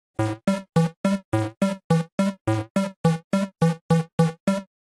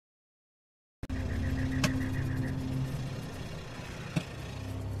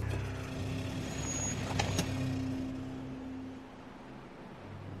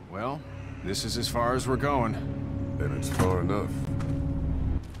Well, this is as far as we're going. And it's far enough.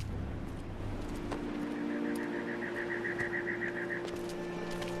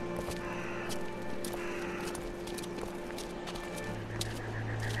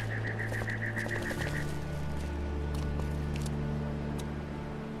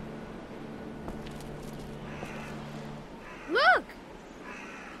 Look!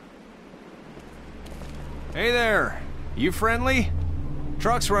 Hey there! You friendly?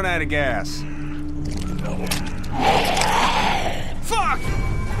 Truck's run out of gas. Fuck!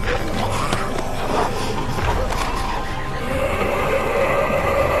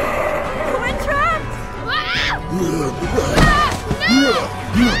 We're trapped!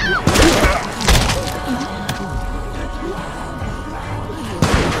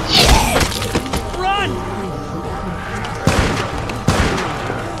 Run!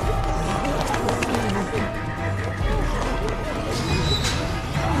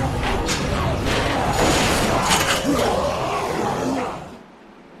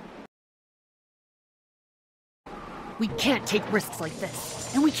 We can't take risks like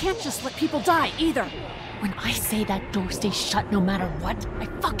this. And we can't just let people die, either. When I say that door stays shut no matter what, I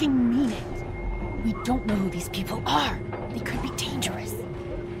fucking mean it. We don't know who these people are. They could be dangerous.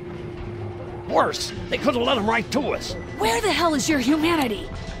 Worse, they could have let them right to us. Where the hell is your humanity?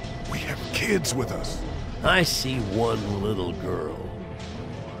 We have kids with us. I see one little girl.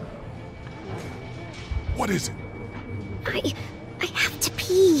 What is it? I have to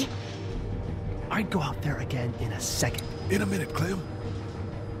pee. I'd go out there again in a second. In a minute, Clem.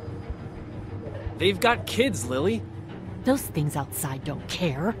 They've got kids, Lily. Those things outside don't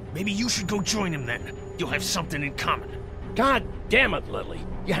care. Maybe you should go join them then. You'll have something in common. God damn it, Lily.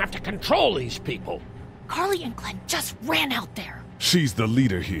 You have to control these people. Carly and Glenn just ran out there. She's the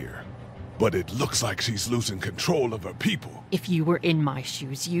leader here. But it looks like she's losing control of her people. If you were in my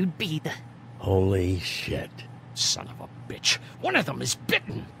shoes, you'd be the... Holy shit. Son of a bitch. One of them is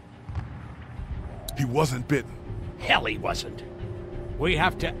bitten. He wasn't bitten. Hell, he wasn't. We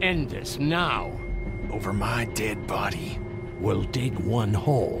have to end this now. Over my dead body. We'll dig one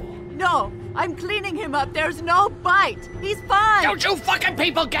hole. No, I'm cleaning him up. There's no bite. He's fine. Don't you fucking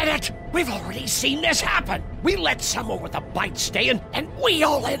people get it? We've already seen this happen. We let someone with a bite stay in, and we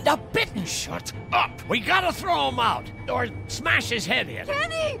all end up bitten. Shut up. We gotta throw him out, or smash his head in.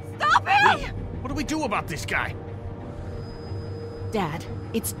 Kenny, stop him! What do we do about this guy? Dad,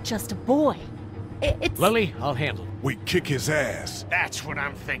 it's just a boy. It's... Lily, I'll handle it. We kick his ass. That's what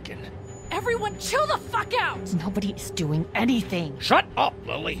I'm thinking. Everyone chill the fuck out! Nobody is doing anything. Shut up,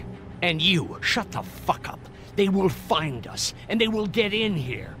 Lily. And you, shut the fuck up. They will find us, and they will get in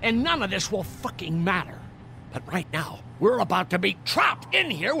here, and none of this will fucking matter. But right now, we're about to be trapped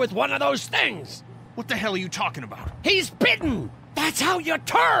in here with one of those things. What the hell are you talking about? He's bitten! That's how you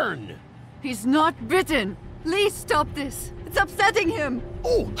turn! He's not bitten. Lee, stop this. It's upsetting him.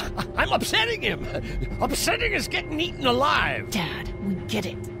 Oh, I'm upsetting him. Upsetting is getting eaten alive. Dad, we get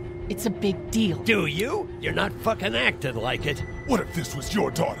it. It's a big deal. Do you? You're not fucking acting like it. What if this was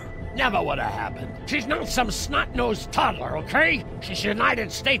your daughter? Never would have happened. She's not some snot-nosed toddler, okay? She's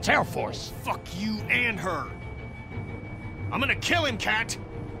United States Air Force. Fuck you and her. I'm gonna kill him, Cat.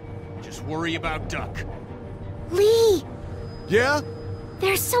 Just worry about Duck. Lee! Yeah?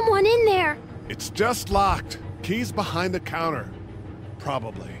 There's someone in there! It's just locked. Key's behind the counter.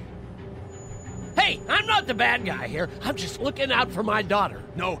 Probably. Hey, I'm not the bad guy here. I'm just looking out for my daughter.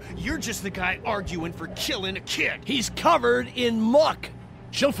 No, you're just the guy arguing for killing a kid. He's covered in muck.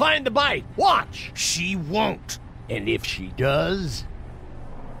 She'll find the bite. Watch. She won't. And if she does,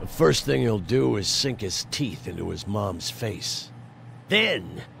 the first thing he'll do is sink his teeth into his mom's face.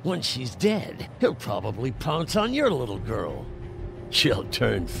 Then, when she's dead, he'll probably pounce on your little girl. She'll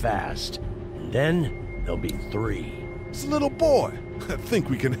turn fast. And then, there'll be 3. It's a little boy. I think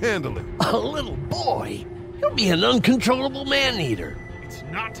we can handle it. A little boy? He'll be an uncontrollable man-eater. It's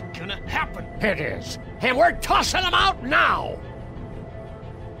not gonna happen. It is. And we're tossing him out now!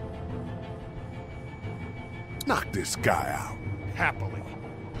 Knock this guy out. Happily.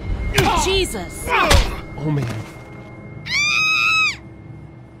 Jesus! Oh man.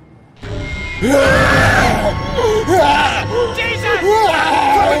 Jesus!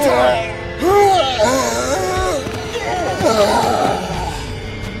 Coming to her!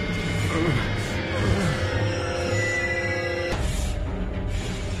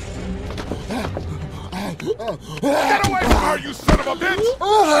 Get away from her, you son of a bitch!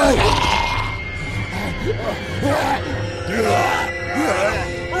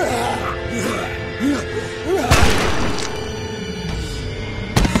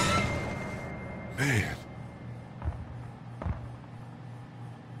 Man.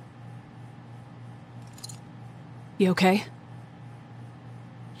 You okay?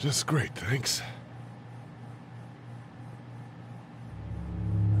 Just great, thanks.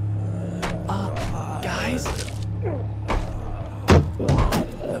 Guys?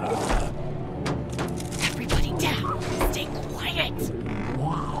 Everybody down! Stay quiet!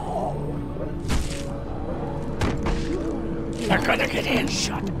 They're gonna get in.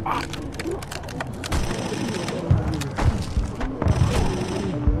 Shut up.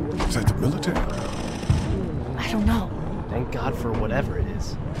 Is that the military? I don't know. Thank God for whatever it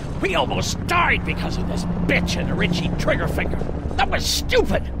is. We almost died because of this bitch and Richie Triggerfinger. That was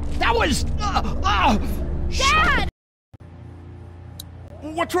stupid. That was... Dad!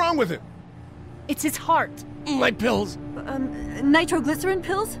 What's wrong with him? It's his heart. My pills. Nitroglycerin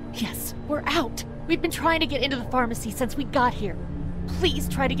pills? Yes, we're out. We've been trying to get into the pharmacy since we got here. Please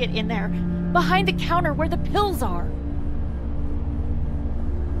try to get in there. Behind the counter where the pills are.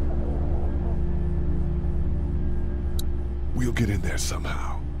 We'll get in there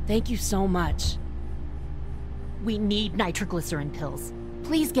somehow. Thank you so much. We need nitroglycerin pills.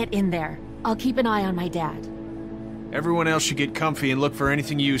 Please get in there. I'll keep an eye on my dad. Everyone else should get comfy and look for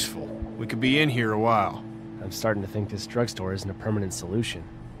anything useful. We could be in here a while. I'm starting to think this drugstore isn't a permanent solution.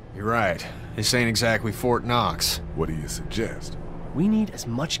 You're right. This ain't exactly Fort Knox. What do you suggest? We need as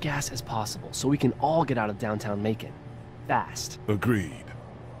much gas as possible so we can all get out of downtown Macon. Fast. Agreed.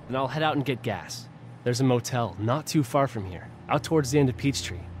 And I'll head out and get gas. There's a motel not too far from here, out towards the end of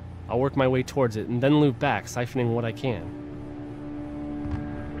Peachtree. I'll work my way towards it and then loop back, siphoning what I can.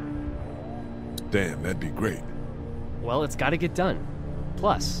 Damn, that'd be great. Well, it's gotta get done.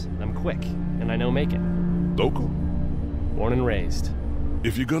 Plus, I'm quick, and I know Macon. Local? Born and raised.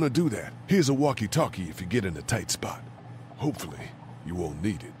 If you're gonna do that, here's a walkie-talkie if you get in a tight spot. Hopefully, you won't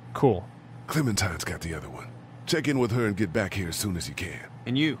need it. Cool. Clementine's got the other one. Check in with her and get back here as soon as you can.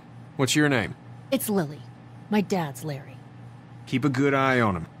 And you? What's your name? It's Lily. My dad's Larry. Keep a good eye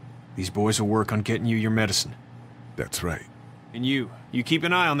on him. These boys will work on getting you your medicine. That's right. And you keep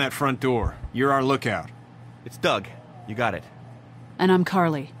an eye on that front door. You're our lookout. It's Doug. You got it. And I'm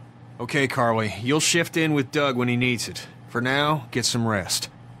Carly. Okay, Carly, you'll shift in with Doug when he needs it. For now, get some rest.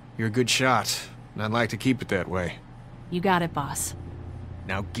 You're a good shot, and I'd like to keep it that way. You got it, boss.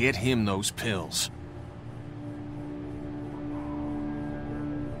 Now get him those pills.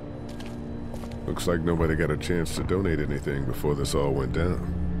 Looks like nobody got a chance to donate anything before this all went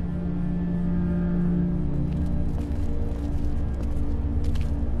down.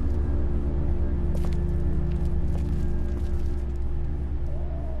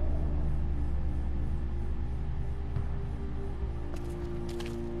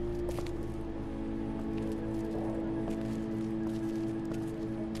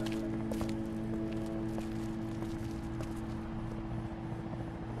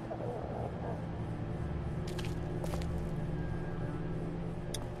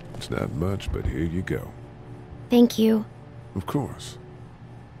 It's not much, but here you go. Thank you. Of course.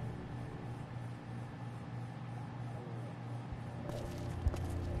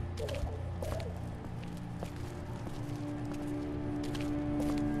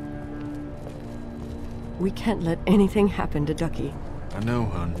 We can't let anything happen to Ducky. I know,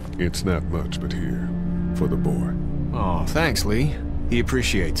 hon. It's not much, but here. For the boy. Oh, thanks, Lee. He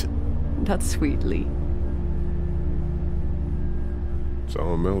appreciates it. That's sweet, Lee. It's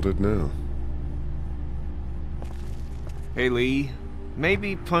all melted now. Hey, Lee.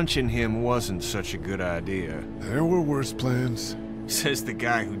 Maybe punching him wasn't such a good idea. There were worse plans. Says the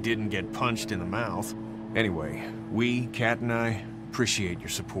guy who didn't get punched in the mouth. Anyway, we, Kat and I, appreciate your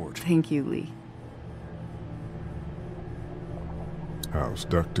support. Thank you, Lee. How's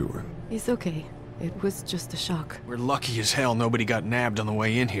Duck doing? He's okay. It was just a shock. We're lucky as hell nobody got nabbed on the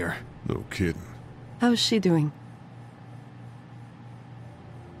way in here. No kidding. How's she doing?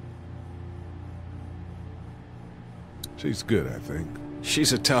 She's good, I think.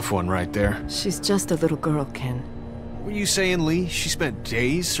 She's a tough one right there. She's just a little girl, Ken. Were you saying, Lee, she spent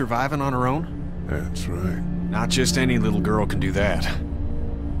days surviving on her own? That's right. Not just any little girl can do that.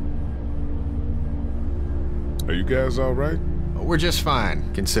 Are you guys all right? We're just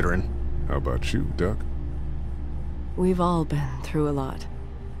fine, considering. How about you, Duck? We've all been through a lot.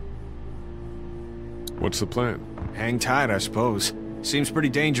 What's the plan? Hang tight, I suppose. Seems pretty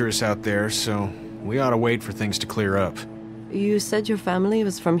dangerous out there, so we ought to wait for things to clear up. You said your family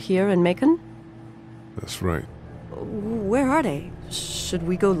was from here in Macon? That's right. Where are they? Should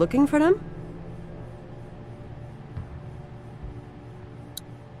we go looking for them?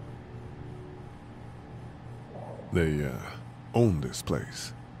 They, own this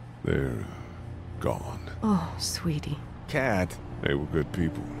place. They're gone. Oh, sweetie. Kat. They were good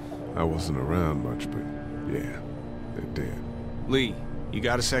people. I wasn't around much, but yeah. They're dead. Lee, you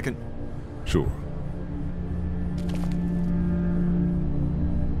got a second? Sure.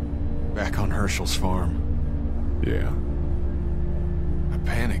 Back on Herschel's farm. Yeah. I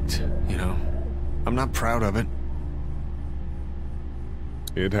panicked, you know. I'm not proud of it,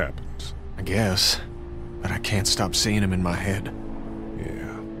 It happens. I guess. But I can't stop seeing him in my head.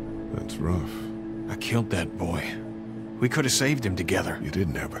 Yeah, that's rough. I killed that boy. We could have saved him together. You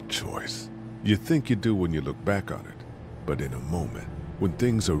didn't have a choice. You think you do when you look back on it. But in a moment, when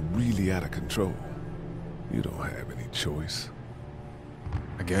things are really out of control, you don't have any choice.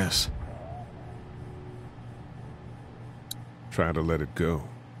 I guess. Try to let it go.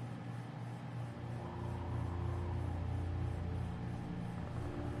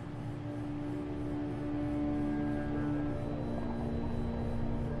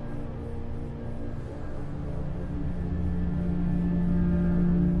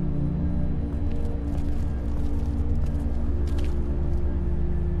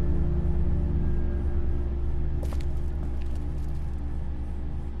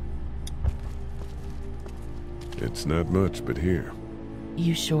 It's not much, but here.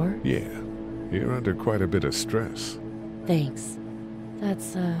 You sure? Yeah, you're under quite a bit of stress. Thanks.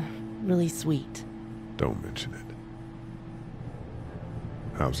 That's, really sweet. Don't mention it.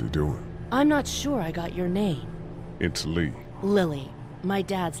 How's he doing? I'm not sure I got your name. It's Lee. Lily. My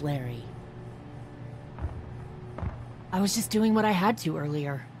dad's Larry. I was just doing what I had to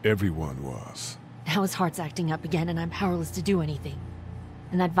earlier. Everyone was. Now his heart's acting up again and I'm powerless to do anything.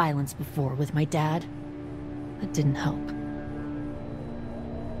 And that violence before with my dad, that didn't help.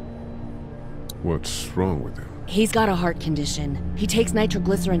 What's wrong with him? He's got a heart condition. He takes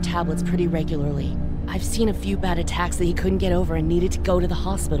nitroglycerin tablets pretty regularly. I've seen a few bad attacks that he couldn't get over and needed to go to the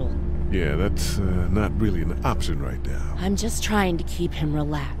hospital. Yeah, that's not really an option right now. I'm just trying to keep him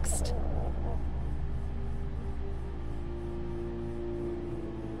relaxed.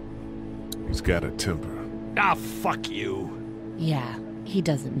 He's got a temper. Ah, fuck you. Yeah, he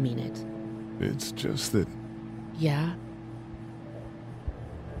doesn't mean it. It's just that... Yeah?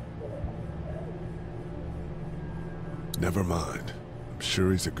 Never mind. I'm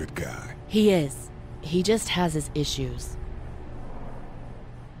sure he's a good guy. He is. He just has his issues.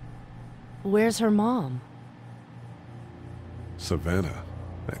 Where's her mom? Savannah,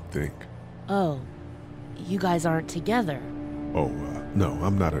 I think. Oh, you guys aren't together. Oh, no,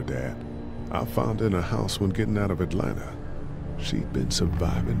 I'm not her dad. I found her in a house when getting out of Atlanta. She'd been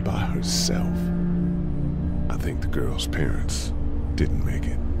surviving by herself. I think the girl's parents didn't make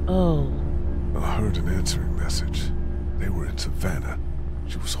it. Oh. I heard an answering message. They were in Savannah.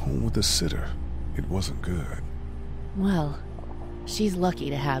 She was home with a sitter. It wasn't good. Well, she's lucky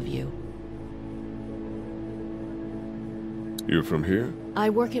to have you. You're from here? I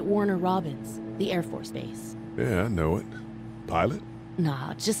work at Warner Robins, the Air Force Base. Yeah, I know it. Pilot?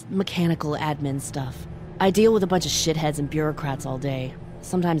 Nah, just mechanical admin stuff. I deal with a bunch of shitheads and bureaucrats all day.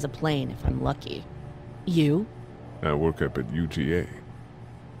 Sometimes a plane, if I'm lucky. You? I work up at UGA.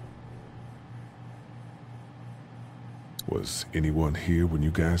 Was anyone here when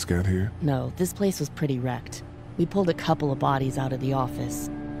you guys got here? No, this place was pretty wrecked. We pulled a couple of bodies out of the office.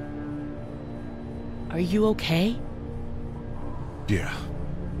 Are you okay? Yeah,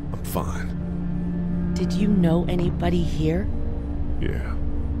 I'm fine. Did you know anybody here? Yeah,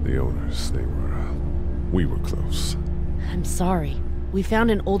 the owners, we were close. I'm sorry. We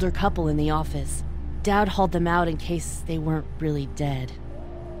found an older couple in the office. Dad hauled them out in case they weren't really dead.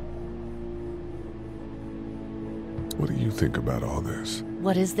 What do you think about all this?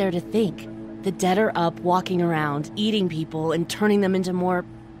 What is there to think? The dead are up, walking around, eating people, and turning them into more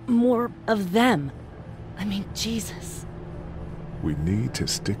of them. I mean, Jesus. We need to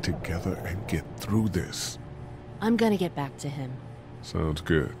stick together and get through this. I'm gonna get back to him. Sounds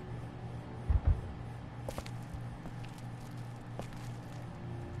good.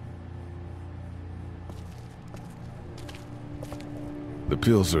 The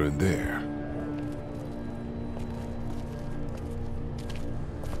pills are in there.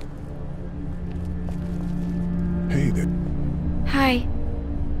 Hey there. Hi.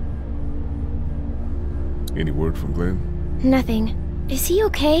 Any word from Glenn? Nothing. Is he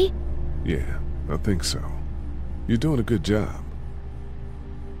okay? Yeah, I think so. You're doing a good job.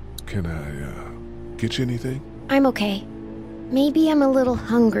 Can I, get you anything? I'm okay. Maybe I'm a little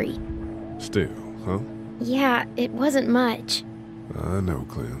hungry. Still, huh? Yeah, it wasn't much. I know,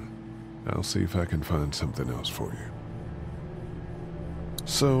 Glenn. I'll see if I can find something else for you.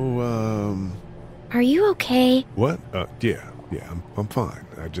 So, Are you okay? What? Yeah, I'm fine.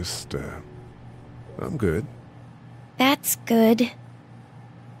 I just, I'm good. That's good.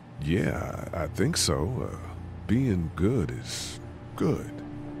 Yeah, I think so. being good is good,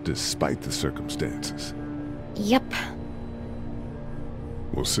 despite the circumstances. Yep.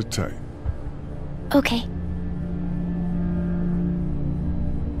 Well, sit tight. Okay.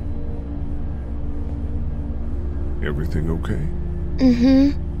 Everything okay?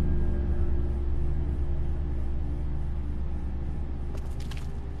 Mm-hmm.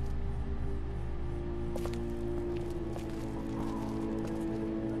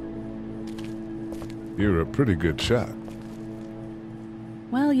 You're a pretty good shot.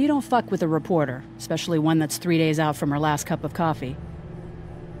 Well, you don't fuck with a reporter, especially one that's 3 days out from her last cup of coffee.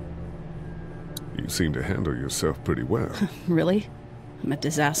 You seem to handle yourself pretty well. Really? I'm a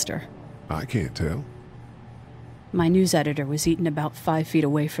disaster. I can't tell. My news editor was eaten about 5 feet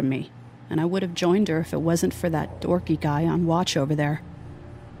away from me, and I would have joined her if it wasn't for that dorky guy on watch over there.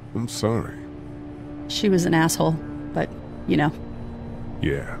 I'm sorry. She was an asshole, but, you know.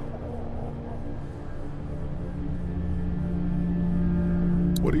 Yeah.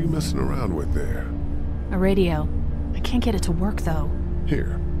 What are you messing around with there? A radio. I can't get it to work, though.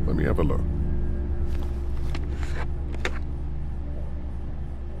 Here, let me have a look.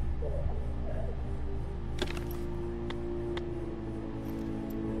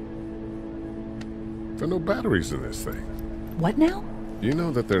 There are no batteries in this thing. What now? You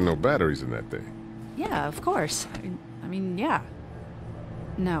know that there are no batteries in that thing. Yeah, of course. I mean, yeah.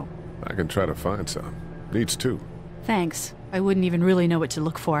 No. I can try to find some. Needs two. Thanks. I wouldn't even really know what to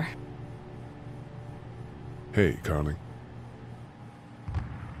look for. Hey, Carly.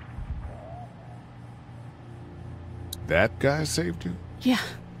 That guy saved you? Yeah.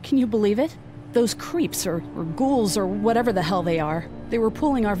 Can you believe it? Those creeps, or ghouls, or whatever the hell they are. They were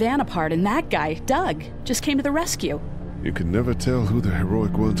pulling our van apart, and that guy, Doug, just came to the rescue. You can never tell who the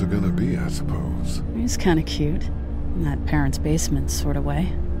heroic ones are gonna be, I suppose. He's kinda cute. In that parents' basement sort of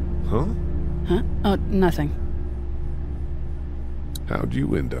way. Huh? Huh? Oh, nothing. How'd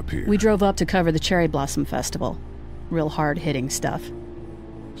you end up here? We drove up to cover the Cherry Blossom Festival. Real hard-hitting stuff.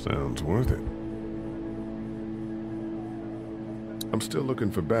 Sounds worth it. I'm still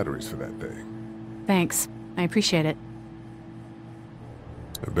looking for batteries for that thing. Thanks. I appreciate it.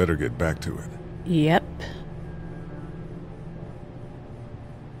 I better get back to it. Yep.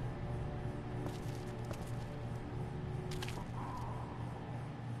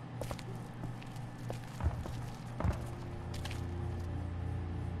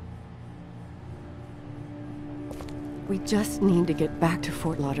 We just need to get back to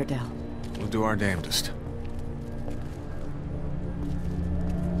Fort Lauderdale. We'll do our damnedest.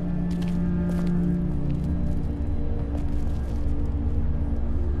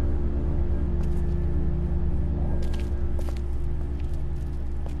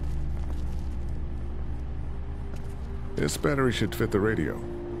 This battery should fit the radio.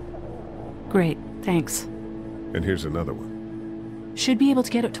 Great, thanks. And here's another one. Should be able to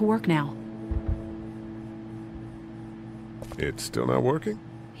get it to work now. It's still not working?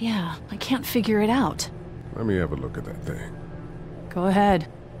 Yeah, I can't figure it out. Let me have a look at that thing. Go ahead.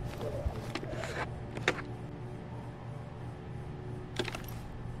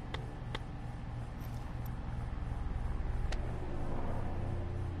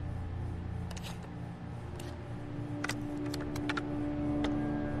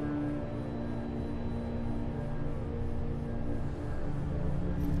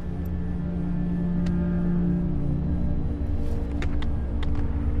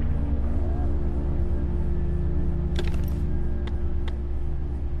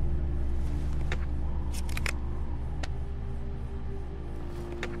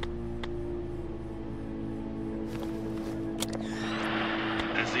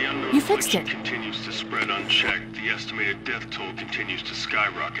 You fixed it. Continues to spread unchecked. The estimated death toll continues to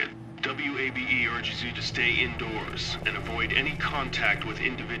skyrocket. WABE urges you to stay indoors and avoid any contact with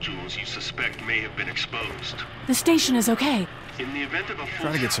individuals you suspect may have been exposed. The station is okay. In the event of a full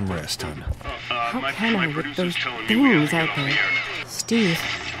Try to get some rest, hon. How can I with those things out there? Steve.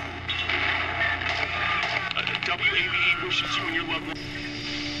 WABE wishes you and your loved ones.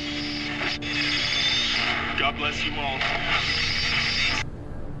 God bless you all.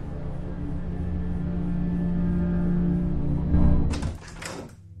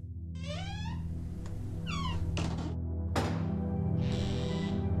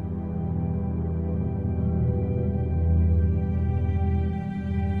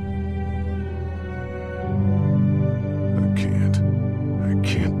 I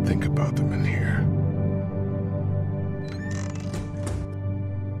can't think about them in here.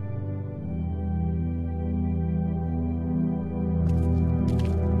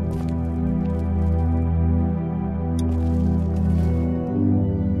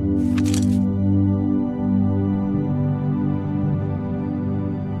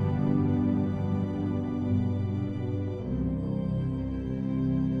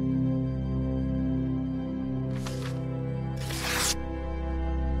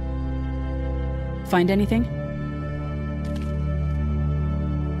 Find anything?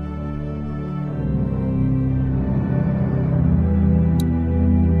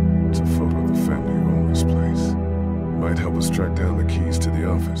 It's a photo of the family who own this place. Might help us track down the keys to the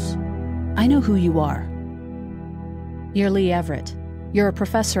office. I know who you are. You're Lee Everett. You're a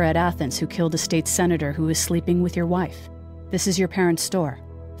professor at Athens who killed a state senator who was sleeping with your wife. This is your parents' store.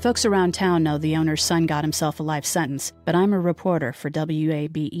 Folks around town know the owner's son got himself a life sentence, but I'm a reporter for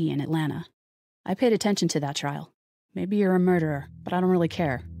WABE in Atlanta. I paid attention to that trial. Maybe you're a murderer, but I don't really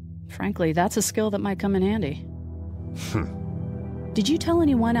care. Frankly, that's a skill that might come in handy. Did you tell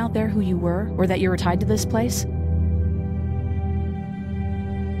anyone out there who you were, or that you were tied to this place?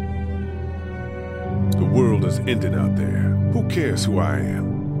 The world is ending out there. Who cares who I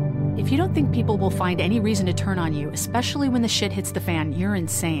am? If you don't think people will find any reason to turn on you, especially when the shit hits the fan, you're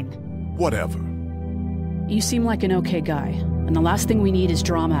insane. Whatever. You seem like an okay guy, and the last thing we need is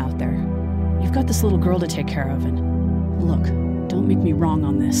drama out there. You've got this little girl to take care of, and look, don't make me wrong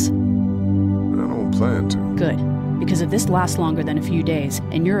on this. I don't plan to. Good, because if this lasts longer than a few days,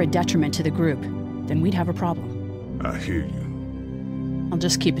 and you're a detriment to the group, then we'd have a problem. I hear you. I'll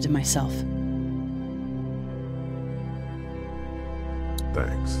just keep it to myself.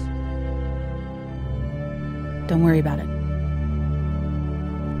 Thanks. Don't worry about it.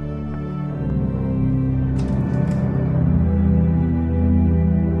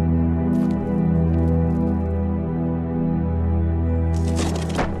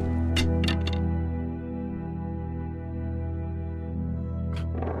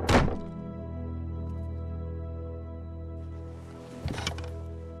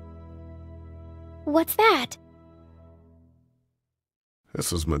 What's that?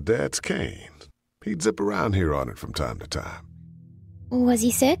 This was my dad's cane. He'd zip around here on it from time to time. Was he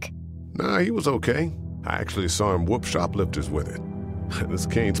sick? Nah, he was okay. I actually saw him whoop shoplifters with it. This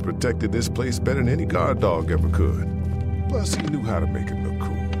cane's protected this place better than any guard dog ever could. Plus, he knew how to make it look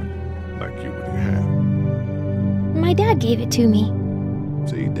cool. Like you with your hat. My dad gave it to me.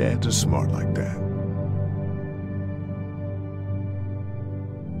 See, dads are smart like that.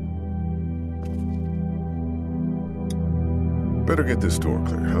 Better get this door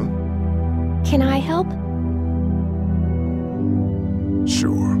clear, huh? Can I help?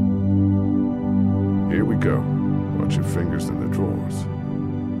 Sure. Here we go. Watch your fingers in the drawers.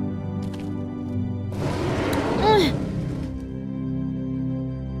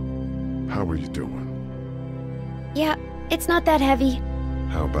 How are you doing? Yeah, it's not that heavy.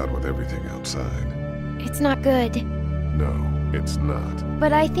 How about with everything outside? It's not good. No, it's not.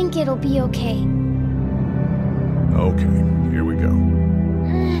 But I think it'll be okay. Okay, here we go.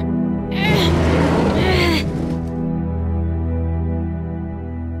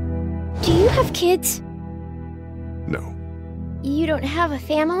 Do you have kids? No. You don't have a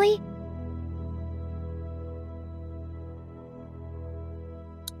family?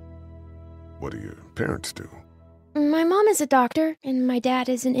 What do your parents do? My mom is a doctor, and my dad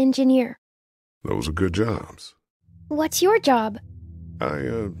is an engineer. Those are good jobs. What's your job?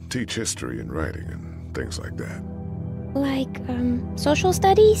 I teach history and writing and things like that. Like, social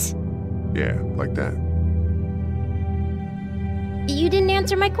studies? Yeah, like that. You didn't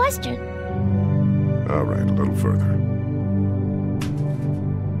answer my question. All right, a little further.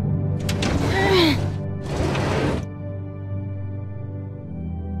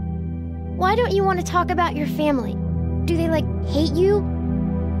 Why don't you want to talk about your family? Do they, like, hate you?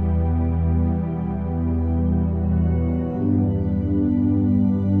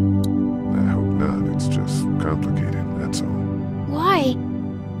 I hope not. It's just complicated, that's all. Why?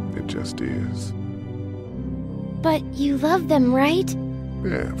 It just is. But you love them, right?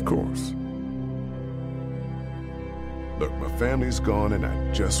 Yeah, of course. Look, my family's gone and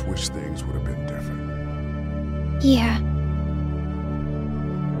I just wish things would have been different. Yeah.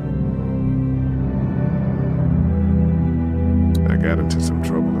 I got into some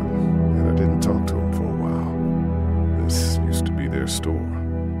trouble and I didn't talk to him for a while. This used to be their store.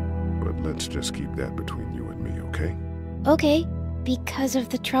 But let's just keep that between you and me, okay? Okay. Because of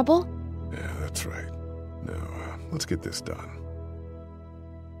the trouble? Yeah, that's right. Now, let's get this done.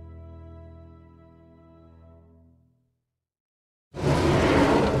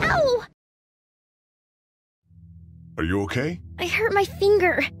 Ow! Are you okay? I hurt my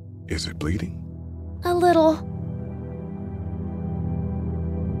finger. Is it bleeding? A little.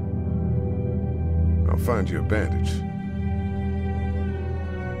 I'll find you a bandage.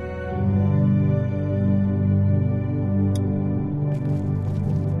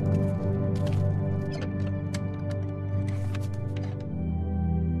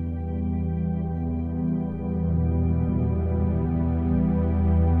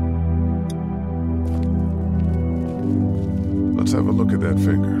 Let's have a look at that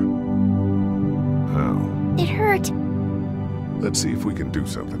finger. How? It hurt. Let's see if we can do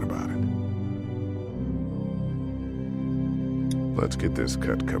something about it. Let's get this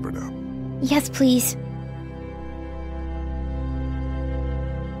cut covered up. Yes, please.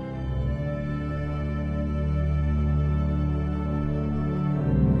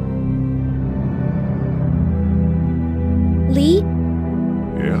 Lee?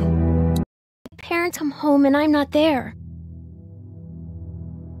 Yeah? Parents come home and I'm not there.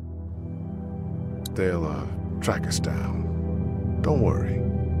 They'll, track us down. Don't worry.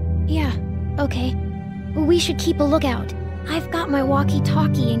 Yeah, okay. We should keep a lookout. I've got my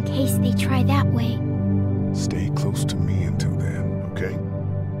walkie-talkie in case they try that way. Stay close to me until then, okay?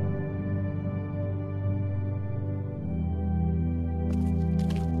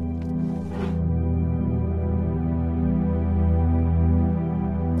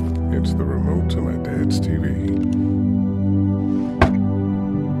 It's the remote to my dad's TV.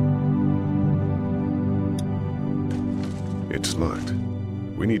 It's locked.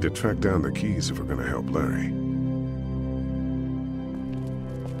 We need to track down the keys if we're gonna help Larry.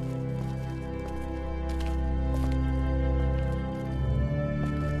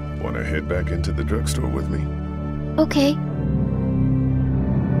 Wanna head back into the drugstore with me? Okay.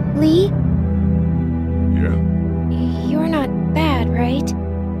 Lee? Yeah? You're not bad, right?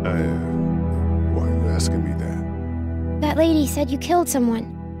 Why are you asking me that? That lady said you killed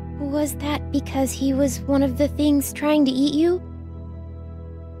someone. Was that because he was one of the things trying to eat you?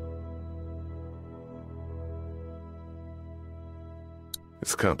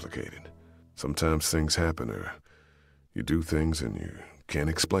 It's complicated. Sometimes things happen, or you do things and you can't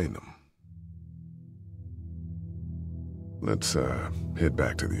explain them. Let's, head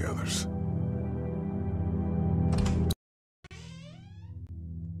back to the others.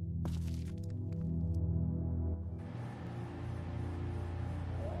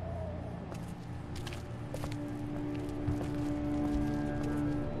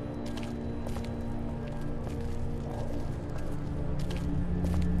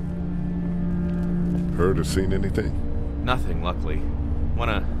 Heard or seen anything? Nothing, luckily.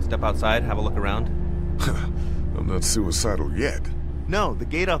 Wanna step outside, have a look around? I'm not suicidal yet. No, the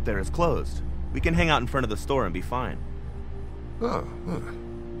gate out there is closed. We can hang out in front of the store and be fine. Oh,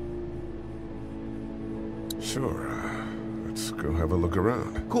 Sure, let's go have a look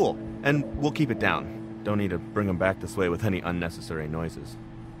around. Cool, and we'll keep it down. Don't need to bring them back this way with any unnecessary noises.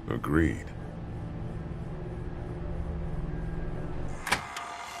 Agreed.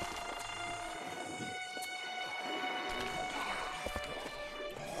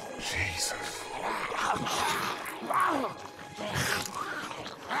 Jesus.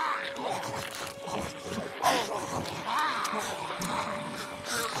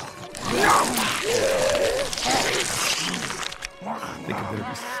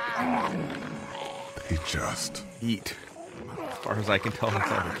 They just eat. As far as I can tell,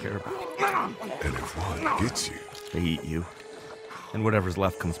 that's all they care about. And if one gets you, they eat you. And whatever's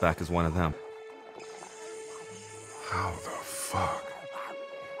left comes back as one of them. How the fuck?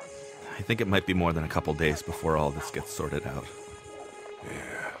 I think it might be more than a couple days before all this gets sorted out.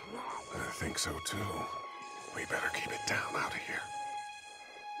 Yeah, I think so too. We better keep it down out of here.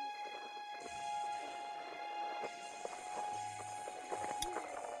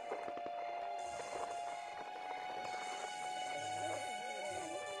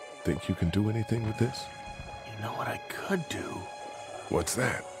 Think you can do anything with this? You know what I could do? What's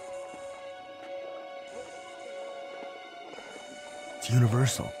that? It's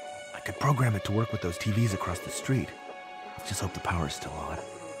universal. I could program it to work with those TVs across the street. Let's just hope the power's still on.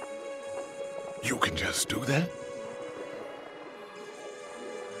 You can just do that?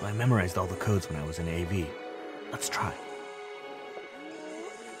 Well, I memorized all the codes when I was in AV. Let's try.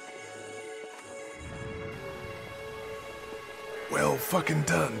 Well fucking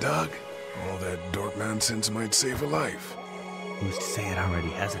done, Doug. All that dork nonsense might save a life. Who's to say it already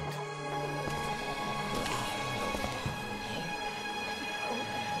hasn't?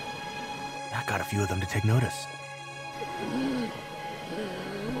 That got a few of them to take notice.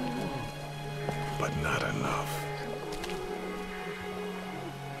 But not enough.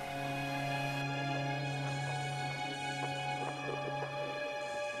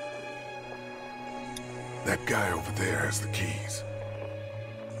 That guy over there has the keys.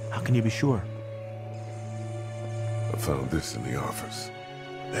 How can you be sure? I found this in the office.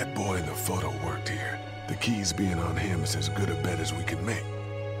 That boy in the photo worked here. The keys being on him is as good a bet as we can make.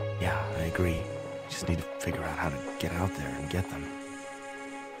 Yeah, I agree. Just need to figure out how to get out there and get them.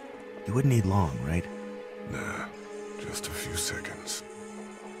 You wouldn't need long, right? Nah, just a few seconds.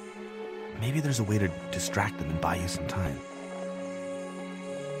 Maybe there's a way to distract them and buy you some time.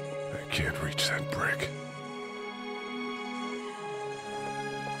 can't reach that brick.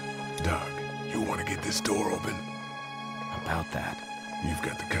 Doug, you want to get this door open? About that. You've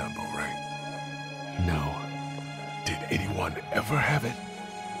got the combo, right? No. Did anyone ever have it?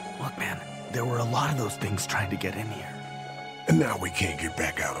 Look, man, there were a lot of those things trying to get in here. And now we can't get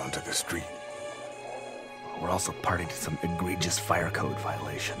back out onto the street. We're also party to some egregious fire code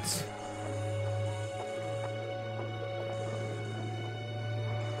violations.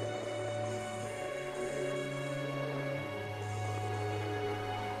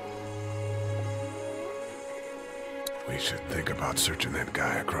 We should think about searching that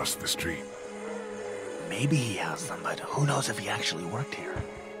guy across the street. Maybe he has them, but who knows if he actually worked here.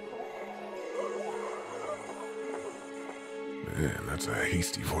 Man, that's a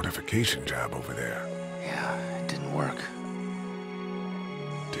hasty fortification job over there. Yeah, it didn't work.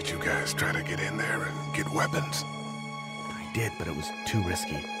 Did you guys try to get in there and get weapons? I did, but it was too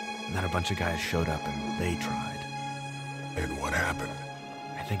risky. And then a bunch of guys showed up and they tried. And what happened?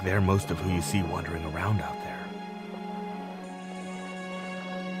 I think they're most of who you see wandering around out there.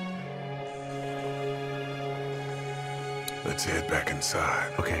 Let's head back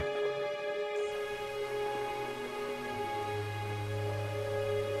inside. Okay.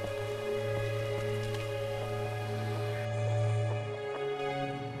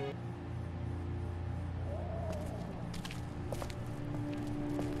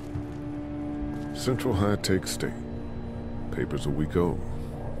 Central High Tech State. Paper's a week old.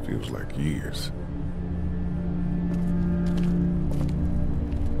 Feels like years.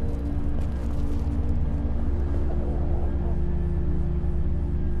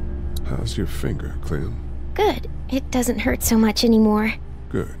 How's your finger, Clem? Good. It doesn't hurt so much anymore.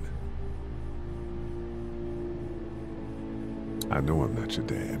 Good. I know I'm not your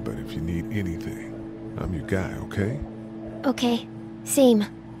dad, but if you need anything, I'm your guy, okay? Okay. Same.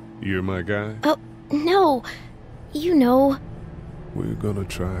 You're my guy? Oh, no. You know. We're gonna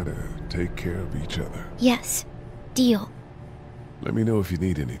try to take care of each other. Yes. Deal. Let me know if you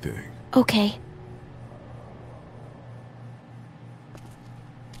need anything. Okay.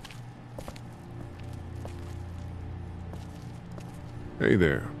 Hey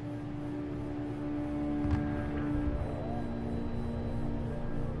there.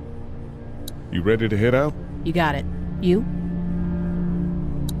 You ready to head out? You got it. You?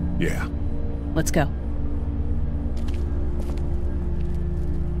 Yeah. Let's go.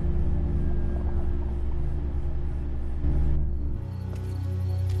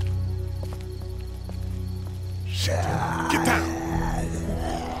 Get down!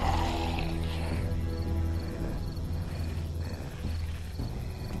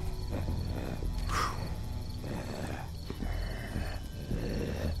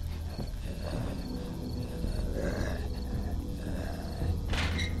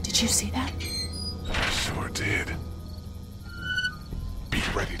 Did you see that? Sure did. Be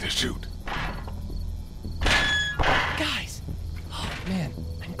ready to shoot. Guys! Oh, man,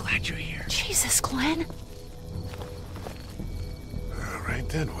 I'm glad you're here. Jesus, Glenn. Right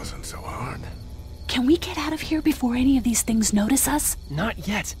then wasn't so hard. Can we get out of here before any of these things notice us? Not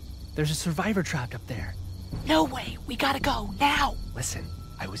yet. There's a survivor trapped up there. No way. We gotta go, now. Listen,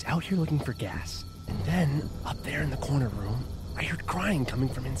 I was out here looking for gas, and then, up there in the corner room, I heard crying coming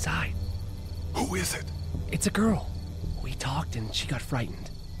from inside. Who is it? It's a girl. We talked and she got frightened.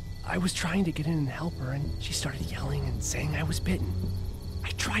 I was trying to get in and help her, and she started yelling and saying I was bitten. I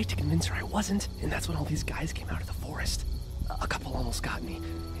tried to convince her I wasn't, and that's when all these guys came out of the forest. A couple almost got me,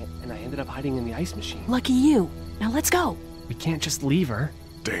 and I ended up hiding in the ice machine. Lucky you. Now let's go. We can't just leave her.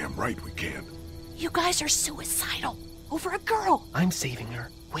 Damn right we can. You guys are suicidal. Over a girl. I'm saving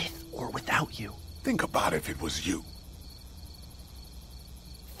her, with or without you. Think about if it was you.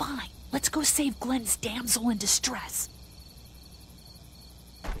 Fine. Let's go save Glenn's damsel in distress.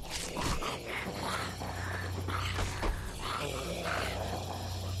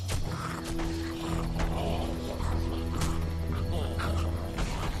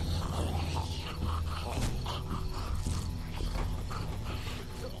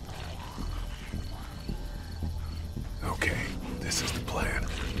 Okay, this is the plan.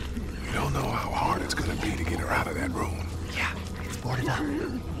 We don't know how hard it's gonna be to get her out of that room. Yeah, it's boarded up.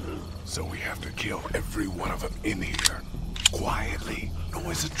 So we have to kill every one of them in here. Quietly.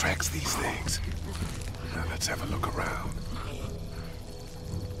 Noise attracts these things. Now let's have a look around.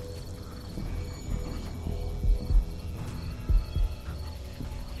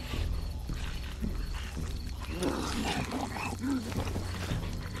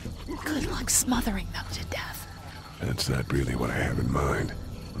 Good luck smothering them to death. That's not really what I have in mind.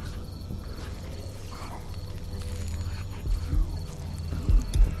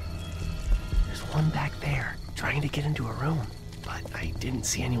 one back there, trying to get into a room, but I didn't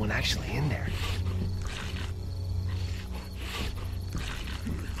see anyone actually in there.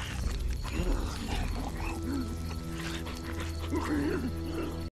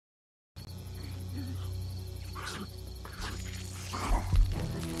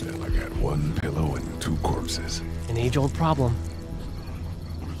 Well, I got one pillow and 2 corpses. An age-old problem.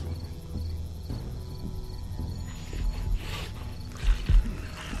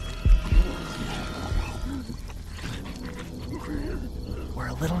 We're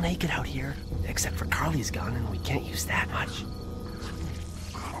a little naked out here, except for Carly's gun, and we can't use that much.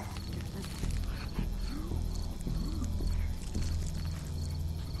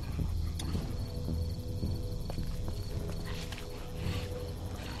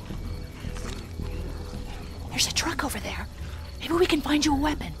 There's a truck over there. Maybe we can find you a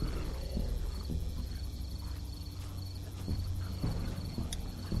weapon.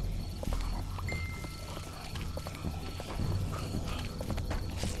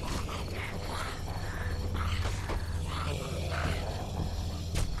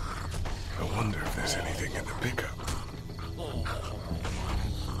 I wonder if there's anything in the pickup.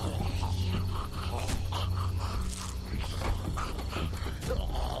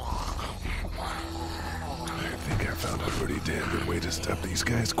 I think I found a pretty damn good way to stop these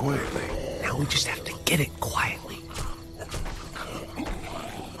guys quietly. Now we just have to get it quietly.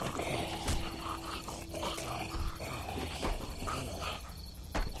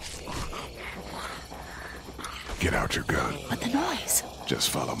 Get out your gun. What the noise? Just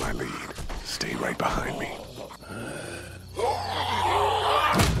follow my lead. Stay right behind me.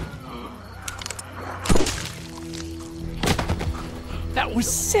 That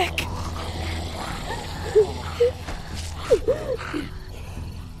was sick!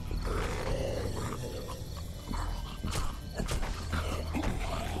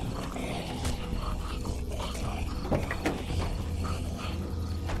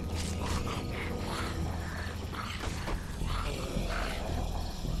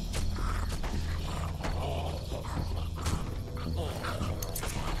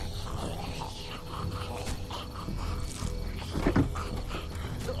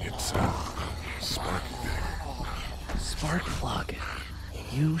 It's a spark thing. Spark plug.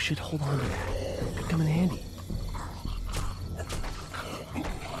 You should hold on to that. It could come in handy.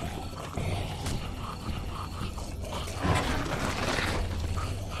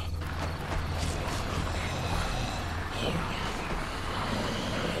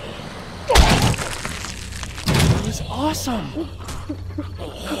 That was awesome!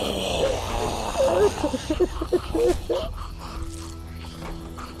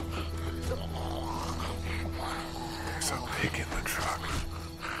 There's a pig in the truck.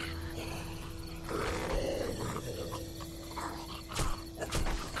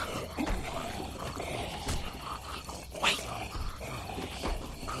 Wait!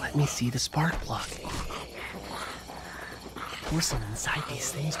 Let me see the spark plug. Porcelain inside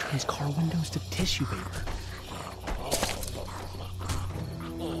these things turns car windows to tissue paper.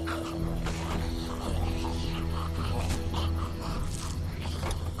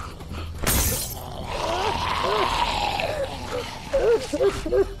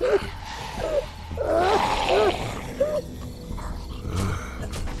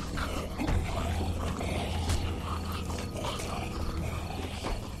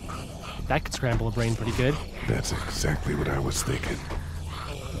 That could scramble a brain pretty good. That's exactly what I was thinking.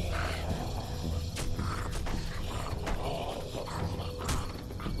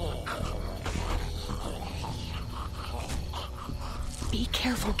 Be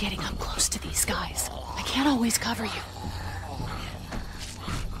careful getting up close to these guys. I can't always cover you.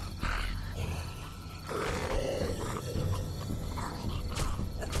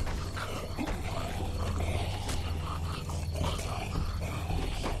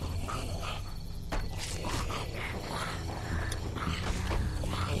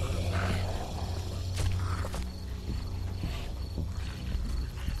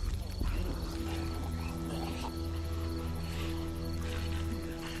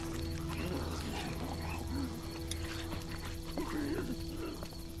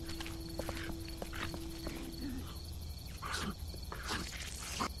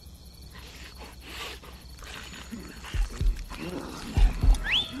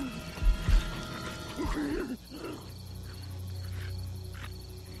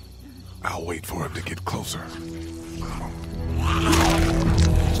 I'll wait for him to get closer. Lee,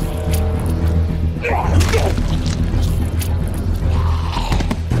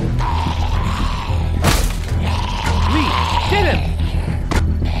 get him!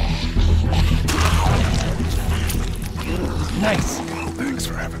 Nice. Thanks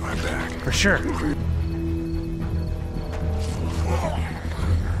for having my back. For Sure.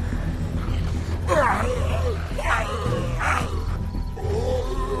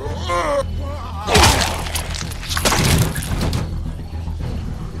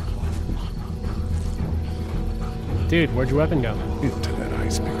 Dude, where'd your weapon go? Into that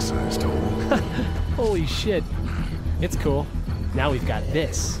ice pick-sized hole. Holy shit. It's cool. Now we've got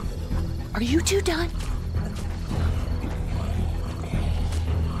this. Are you two done?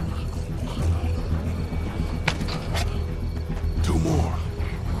 Two more.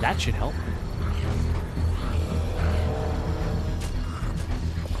 That should help.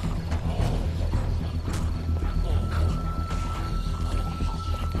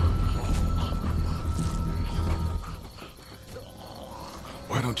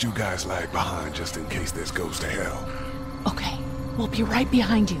 Why don't you guys lag behind just in case this goes to hell? Okay, we'll be right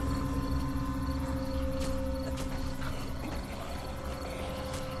behind you.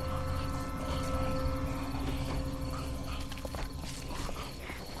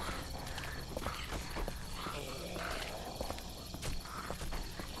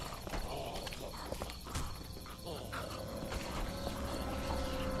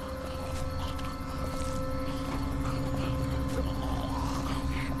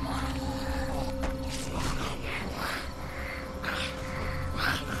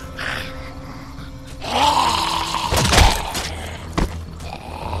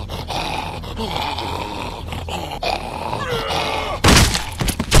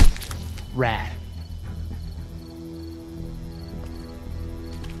 Rad.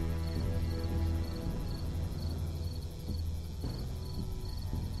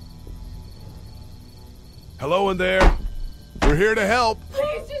 Hello in there. We're here to help.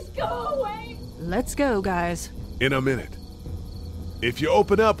 Please just go away. Let's go, guys. In a minute. If you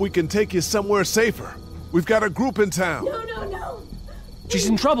open up, we can take you somewhere safer. We've got a group in town. No, no, no. She's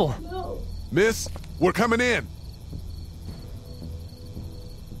in trouble. No. Miss, we're coming in.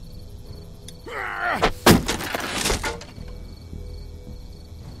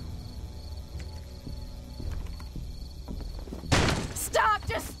 Stop,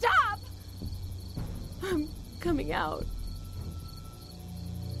 just stop. I'm coming out.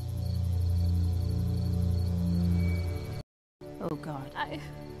 Oh, God.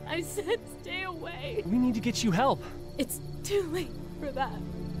 I said stay away. We need to get you help. It's too late for that.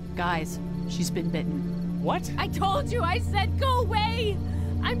 Guys, she's been bitten. What? I told you, I said go away.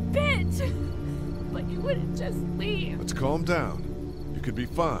 I'm bit. But you wouldn't just leave. Let's calm down. You could be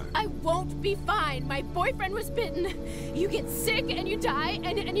fine. I won't be fine. My boyfriend was bitten. You get sick and you die,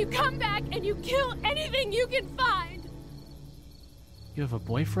 and you come back and you kill anything you can find. You have a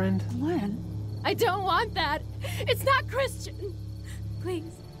boyfriend? Glenn? I don't want that. It's not Christian.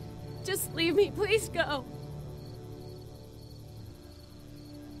 Please, just leave me. Please go.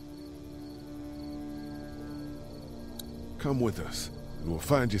 Come with us, and we'll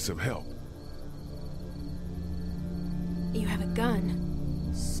find you some help. You have a gun.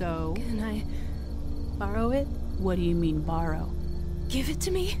 So? Can I borrow it? What do you mean, borrow? Give it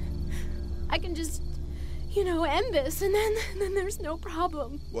to me. I can just, end this, and then there's no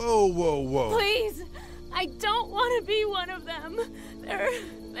problem. Whoa, whoa, whoa. Please, I don't want to be one of them.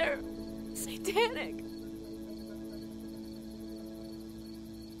 They're satanic.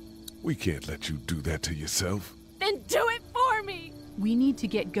 We can't let you do that to yourself. Then do it for me. We need to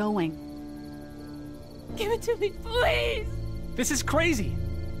get going. Give it to me, please. This is crazy.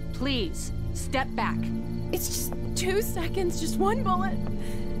 Please, step back. It's just 2 seconds, just one bullet,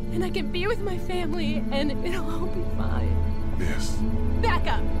 and I can be with my family, and it'll all be fine. Miss. Back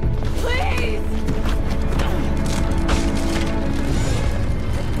up, please.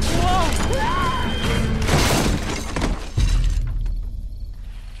 Whoa.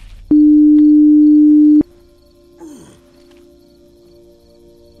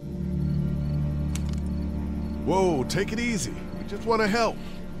 Whoa, take it easy. We just want to help.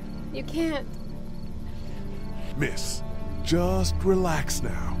 You can't. Miss, just relax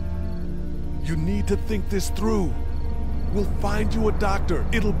now. You need to think this through. We'll find you a doctor.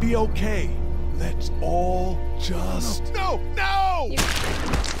 It'll be okay. Let's all just... No!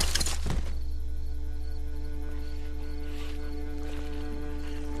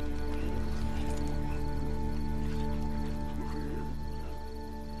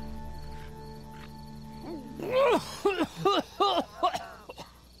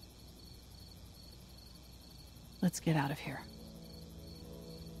 Let's get out of here.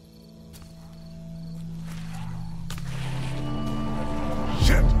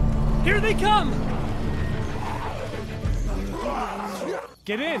 Shit! Here they come!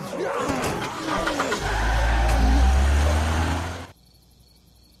 Get in!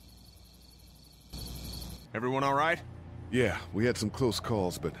 Everyone all right? Yeah, we had some close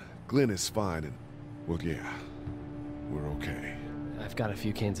calls, but Glenn is fine and, well, yeah, we're okay. I've got a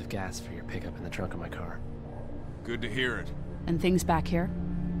few cans of gas for your pickup in the trunk of my car. Good to hear it. And things back here?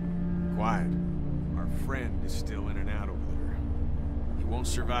 Quiet. Our friend is still in and out over there. He won't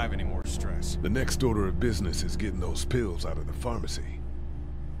survive any more stress. The next order of business is getting those pills out of the pharmacy.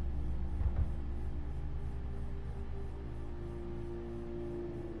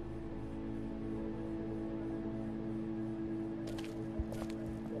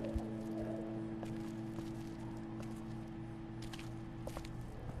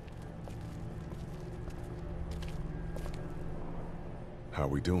 How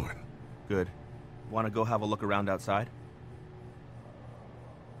we doing? Good. Want to go have a look around outside?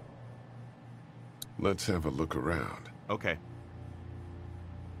 Let's have a look around. Okay.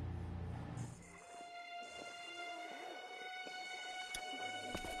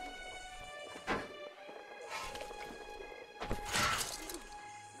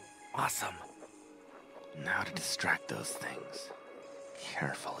 Awesome. Now to distract those things.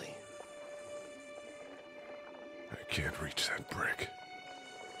 Carefully. I can't reach that brick.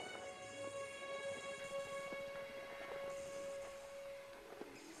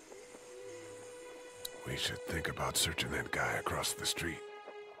 We should think about searching that guy across the street.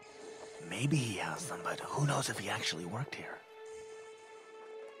 Maybe he has them, but who knows if he actually worked here.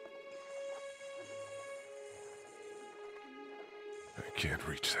 I can't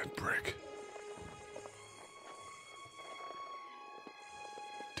reach that brick.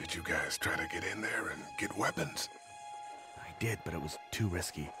 Did you guys try to get in there and get weapons? I did, but it was too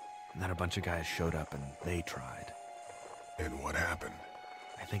risky. And then a bunch of guys showed up and they tried. And what happened?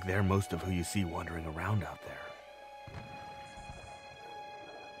 I think they're most of who you see wandering around out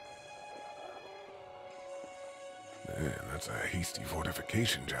there. Man, that's a hasty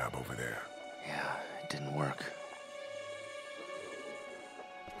fortification job over there. Yeah, it didn't work.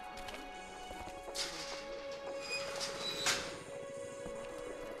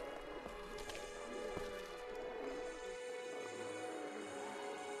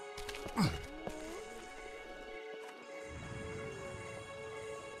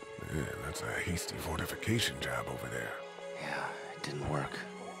 Man, that's a hasty fortification job over there. Yeah, it didn't work.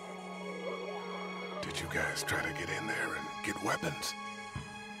 Did you guys try to get in there and get weapons?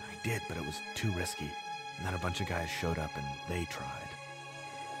 I did, but it was too risky. And then a bunch of guys showed up and they tried.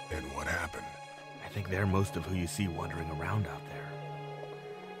 And what happened? I think they're most of who you see wandering around out there.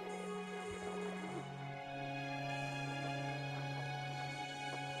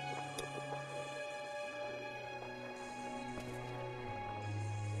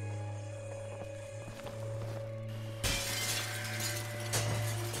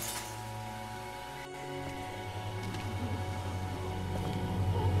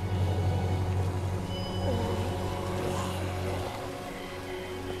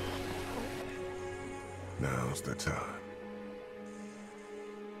 Now's the time.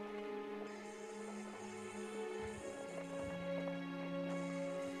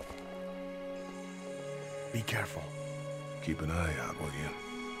 Be careful. Keep an eye out, will you?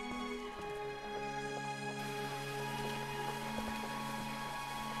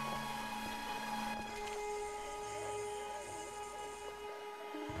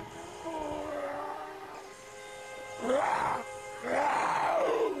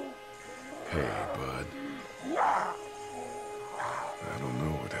 Hey, bud. I don't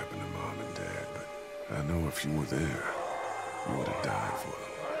know what happened to Mom and Dad, but I know if you were there, you would have died for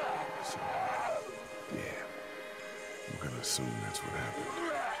them. So, yeah. I'm gonna assume that's what happened.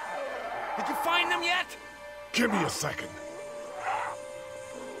 Did you find them yet? Give me a second.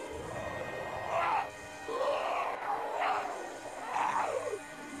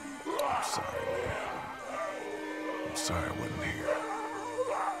 I'm sorry, man. I'm sorry I wasn't here.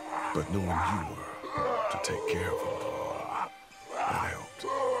 But knowing you were to take care of them all, that helped.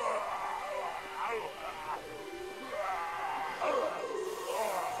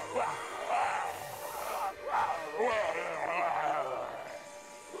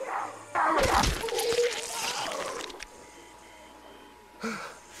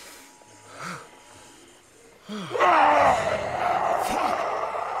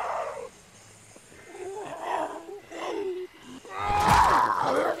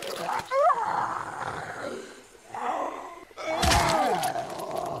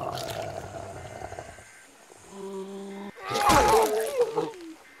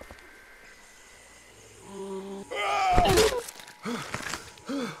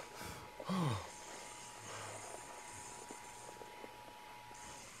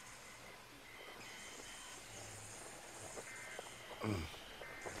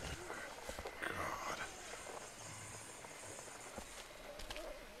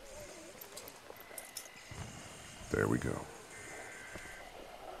 There we go.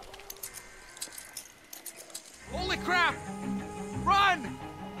 Holy crap! Run!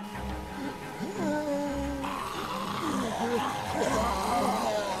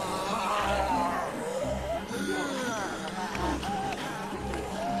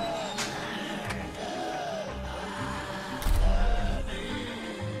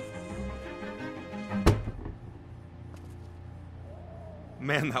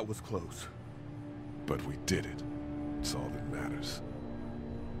 Man, that was close. But we did it. It's all that matters.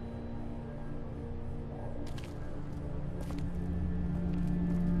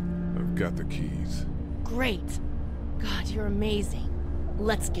 I've got the keys. Great. God, you're amazing.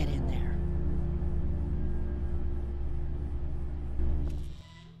 Let's get in there.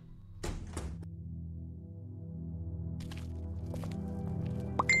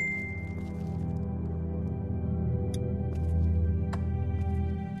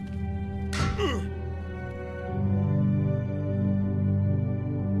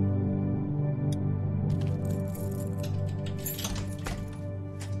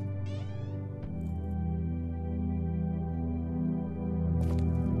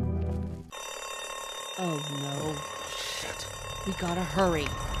 Oh no. Shit. We gotta hurry.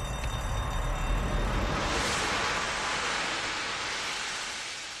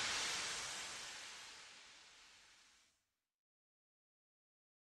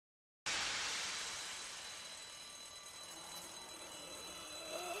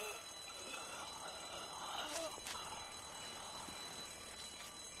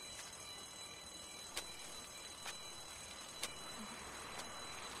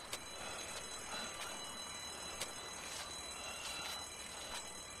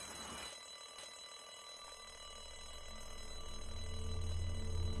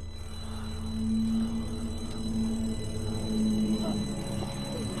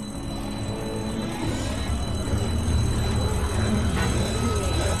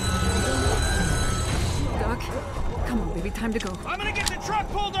 Time to go. I'm gonna get the truck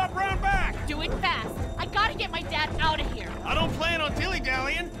pulled up round back! Do it fast. I gotta get my dad out of here. I don't plan on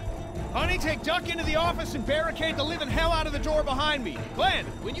dilly-dallying. Honey, take Duck into the office and barricade the living hell out of the door behind me. Glenn,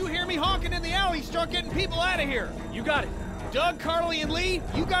 when you hear me honking in the alley, start getting people out of here. You got it. Doug, Carly, and Lee,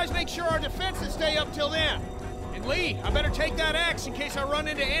 you guys make sure our defenses stay up till then. And Lee, I better take that axe in case I run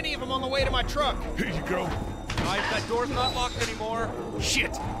into any of them on the way to my truck. Here you go. Alright, that door's not locked anymore.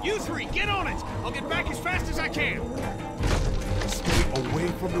 Shit! You three, get on it! I'll get back as fast as I can. Stay away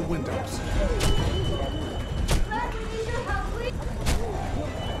from the windows.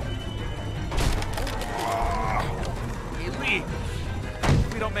 Hey, Lee.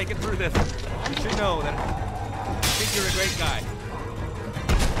 If we don't make it through this, you should know that I think you're a great guy.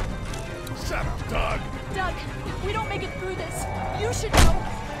 Shut up, Doug. Doug, if we don't make it through this, you should know.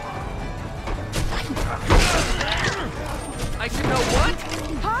 I should know what?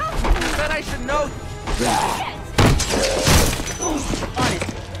 Huh? You said I should know. On it.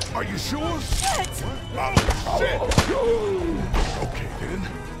 Are you sure? Shit! Oh, shit! Okay, then.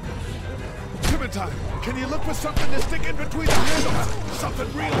 Clementine, can you look for something to stick in between the handles?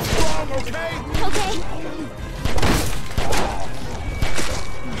 Something real strong, okay? Okay.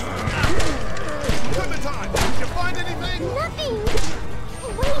 Clementine, did you find anything? Nothing.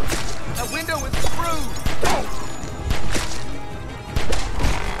 Wait. That window is screwed. Go!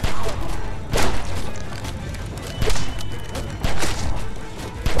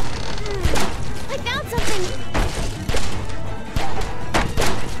 I found something.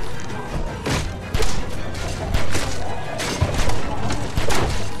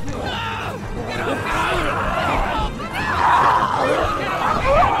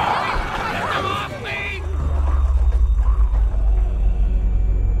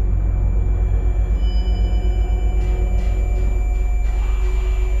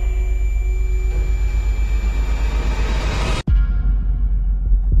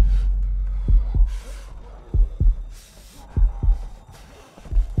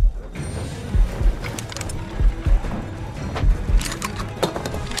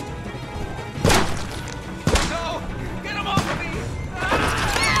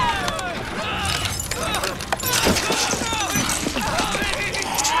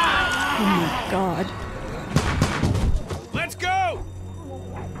 God. Let's go!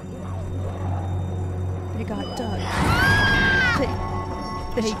 They got Doug.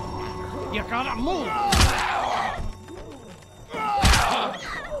 They... You gotta move!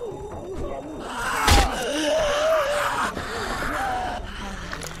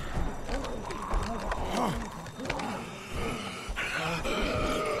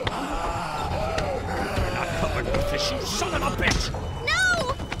 You son of a bitch!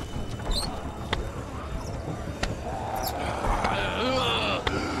 No!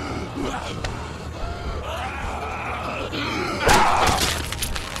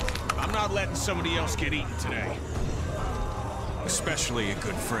 letting somebody else get eaten today. Especially a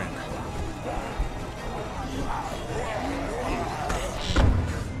good friend.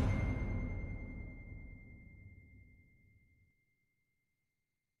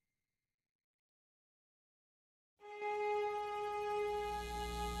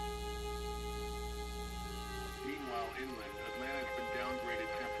 Meanwhile, inland, Atlanta has been downgraded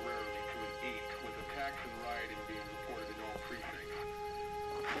temporarily to an 8, with attacks and rioting being reported in all precincts.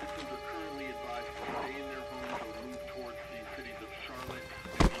 Citizens are currently advised to stay in their homes or move towards the cities of Charlotte,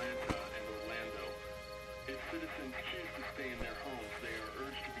 Atlanta, and Orlando. If citizens choose to stay in their homes, they are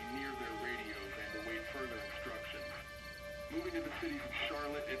urged to be near their radios and await further instructions. Moving to the cities of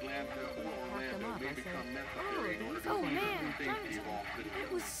Charlotte, Atlanta, or Orlando may become necessary in order to ensure the safety of all citizens. It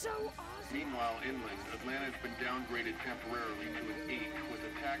was so awesome. Meanwhile, inland, Atlanta has been downgraded temporarily to an 8, with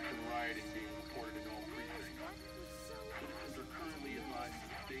attacks and rioting being reported in all precincts. Citizens are currently advised to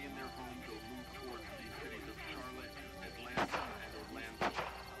stay in their homes or move towards the cities of Charlotte, Atlanta, and Orlando.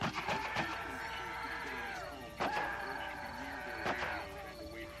 If citizens choose to stay in their homes, they are urged to be near their radios and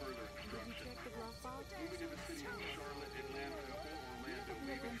await further instructions. Moving to the cities of Charlotte, Atlanta, or Orlando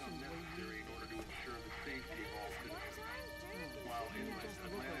may become necessary in order to ensure the safety of all citizens. While inland,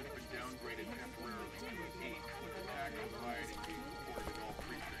 Atlanta has been downgraded temporarily to an 8, with attacks and rioting being reported in all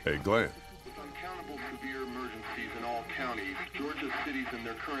precincts. Hey, Glenn. With uncountable severe emergencies in all counties, Georgia's cities and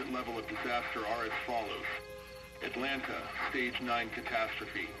their current level of disaster are as follows. Atlanta, Stage 9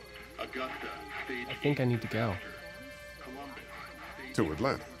 catastrophe. Augusta, Stage 8 I think I need to go. Columbus, Stage To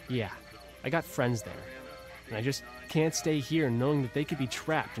Atlanta? Yeah, I got friends there. And I just can't stay here knowing that they could be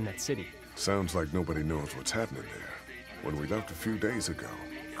trapped in that city. Sounds like nobody knows what's happening there. When we left a few days ago,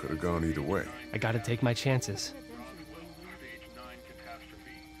 could have gone either way. I gotta take my chances. Stage 9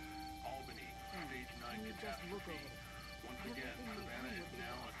 catastrophe. Albany, Stage 9 catastrophe. Once again, Savannah is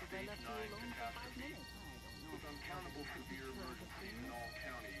now a Stage 9 catastrophe. With uncountable severe emergencies in all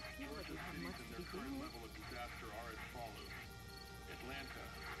counties, Georgia's cities and their current level of disaster are as follows. Atlanta,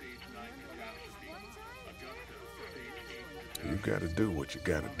 Stage 9 catastrophe. Augusta, Stage 8 You gotta do what you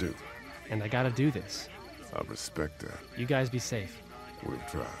gotta do. And I gotta do this. I respect that. You guys be safe. We'll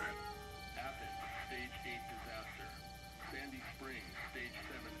try. Athens, Stage 8 disaster. Sandy Springs, Stage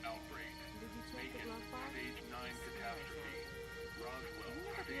 7 outbreak. Macon, Stage 9 catastrophe. Roswell,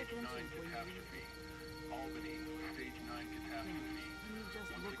 Stage 9 catastrophe. Albany, Stage 9 catastrophe.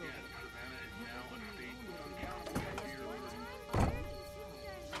 Once again, Savannah is now a state with uncountable severe emergencies.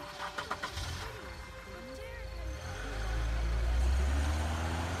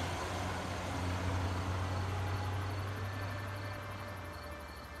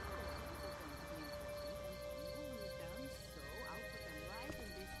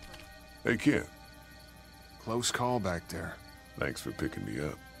 Hey, Ken. Close call back there. Thanks for picking me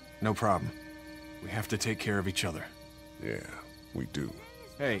up. No problem. We have to take care of each other. Yeah, we do.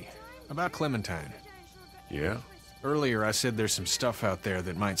 Hey, about Clementine. Yeah? Earlier I said there's some stuff out there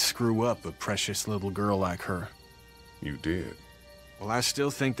that might screw up a precious little girl like her. You did. Well, I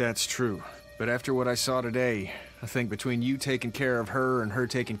still think that's true. But after what I saw today, I think between you taking care of her and her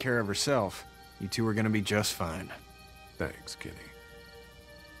taking care of herself, you two are gonna be just fine. Thanks, Kenny.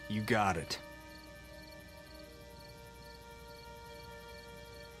 You got it.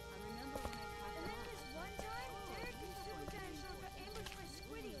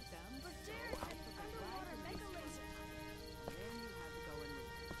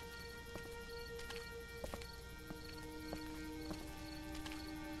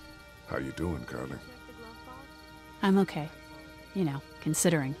 How you doing, Carly? I'm okay. You know,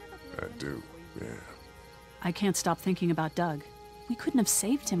 considering. I do, yeah. I can't stop thinking about Doug. We couldn't have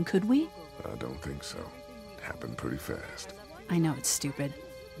saved him, could we? I don't think so. It happened pretty fast. I know it's stupid.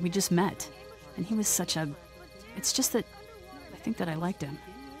 We just met. And he was such a... It's just that... I think that I liked him.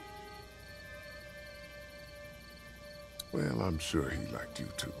 Well, I'm sure he liked you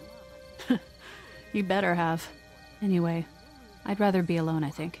too. You better have. Anyway, I'd rather be alone, I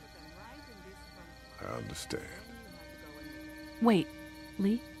think. I understand. Wait,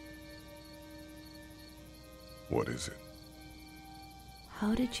 Lee? What is it?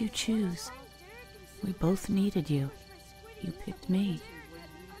 How did you choose? We both needed you. You picked me.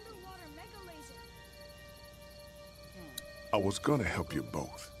 I was gonna help you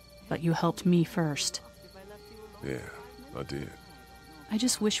both. But you helped me first. Yeah, I did. I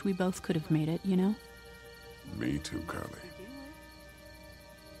just wish we both could have made it, you know? Me too, Carly.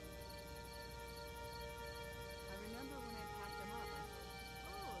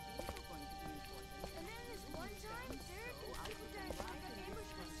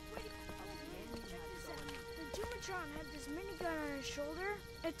 The Dumatron had this minigun on his shoulder.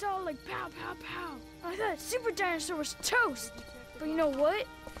 it's all like pow, pow, pow. I thought Super Dinosaur was toast. But you know what?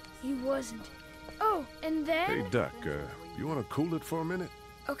 He wasn't. Oh, and then... Hey, Duck, you want to cool it for a minute?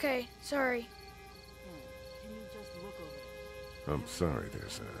 Okay, sorry. I'm sorry,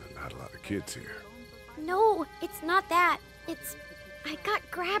 there's not a lot of kids here. No, it's not that. It's... I got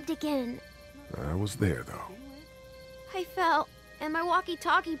grabbed again. I was there, though. I fell, and my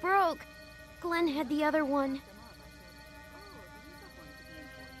walkie-talkie broke. Glenn had the other one.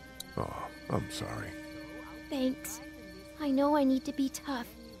 Oh, I'm sorry. Thanks. I know I need to be tough.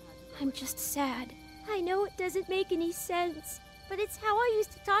 I'm just sad. I know it doesn't make any sense, but it's how I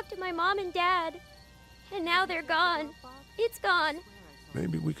used to talk to my mom and dad. And now they're gone. It's gone.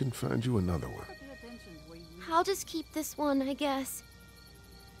 Maybe we can find you another one. I'll just keep this one, I guess.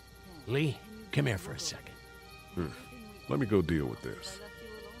 Lee, come here for a second. Let me go deal with this.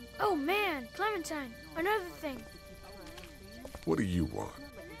 Oh man, Clementine, another thing. What do you want?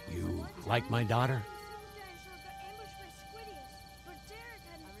 You like my daughter?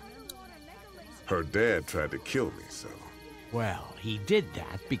 Her dad tried to kill me, so... Well, he did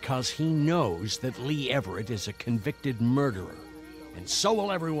that because he knows that Lee Everett is a convicted murderer. And so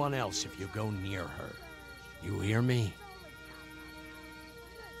will everyone else if you go near her. You hear me?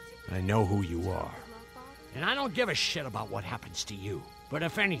 I know who you are. And I don't give a shit about what happens to you. But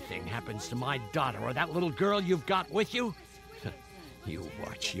if anything happens to my daughter or that little girl you've got with you, you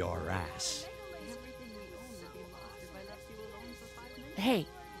watch your ass. Hey,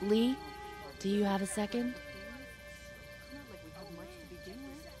 Lee, do you have a second?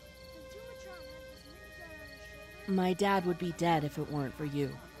 My dad would be dead if it weren't for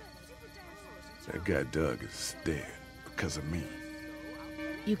you. That guy Doug is dead because of me.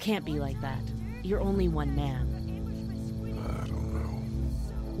 You can't be like that. You're only one man. I don't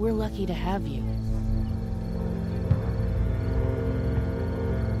know. We're lucky to have you.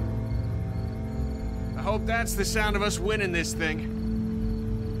 I hope that's the sound of us winning this thing.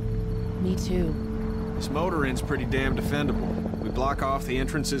 Me too. This motor inn's pretty damn defendable. We block off the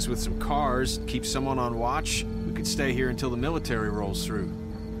entrances with some cars, keep someone on watch. We could stay here until the military rolls through.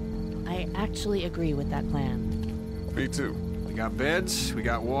 I actually agree with that plan. Me too. We got beds, we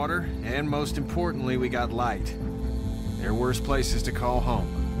got water, and most importantly, we got light. There are worse places to call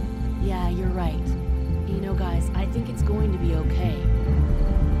home. Yeah, you're right. You know, guys, I think it's going to be okay.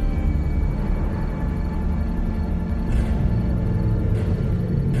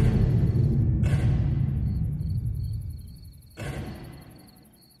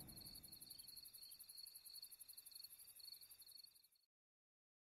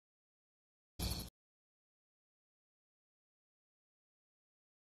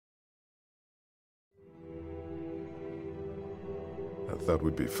 I thought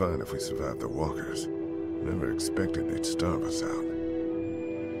we'd be fine if we survived the walkers. Never expected they'd starve us out.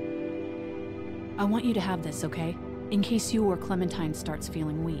 I want you to have this, okay? In case you or Clementine starts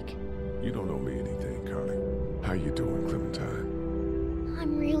feeling weak. You don't owe me anything, Carly. How you doing, Clementine?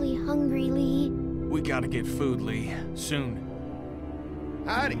 I'm really hungry, Lee. We gotta get food, Lee. Soon.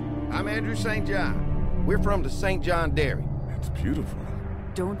 Howdy, I'm Andrew St. John. We're from the St. John Dairy. It's beautiful.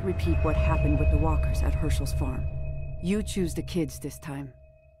 Don't repeat what happened with the walkers at Hershel's farm. You choose the kids this time.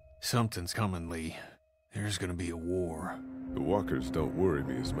 Something's coming, Lee. There's gonna be a war. The walkers don't worry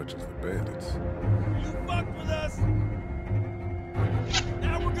me as much as the bandits. You fucked with us!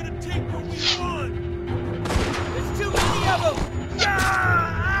 Now we're gonna take what we want! There's too many of them!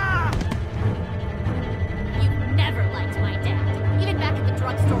 Ah! You've never liked my dad. Even back at the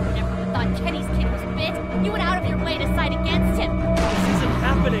drugstore whenever you thought Kenny's kid was bit, you went out of your way to side against him. This isn't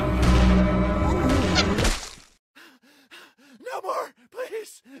happening! No more,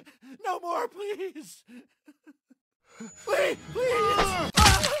 please! No more, please!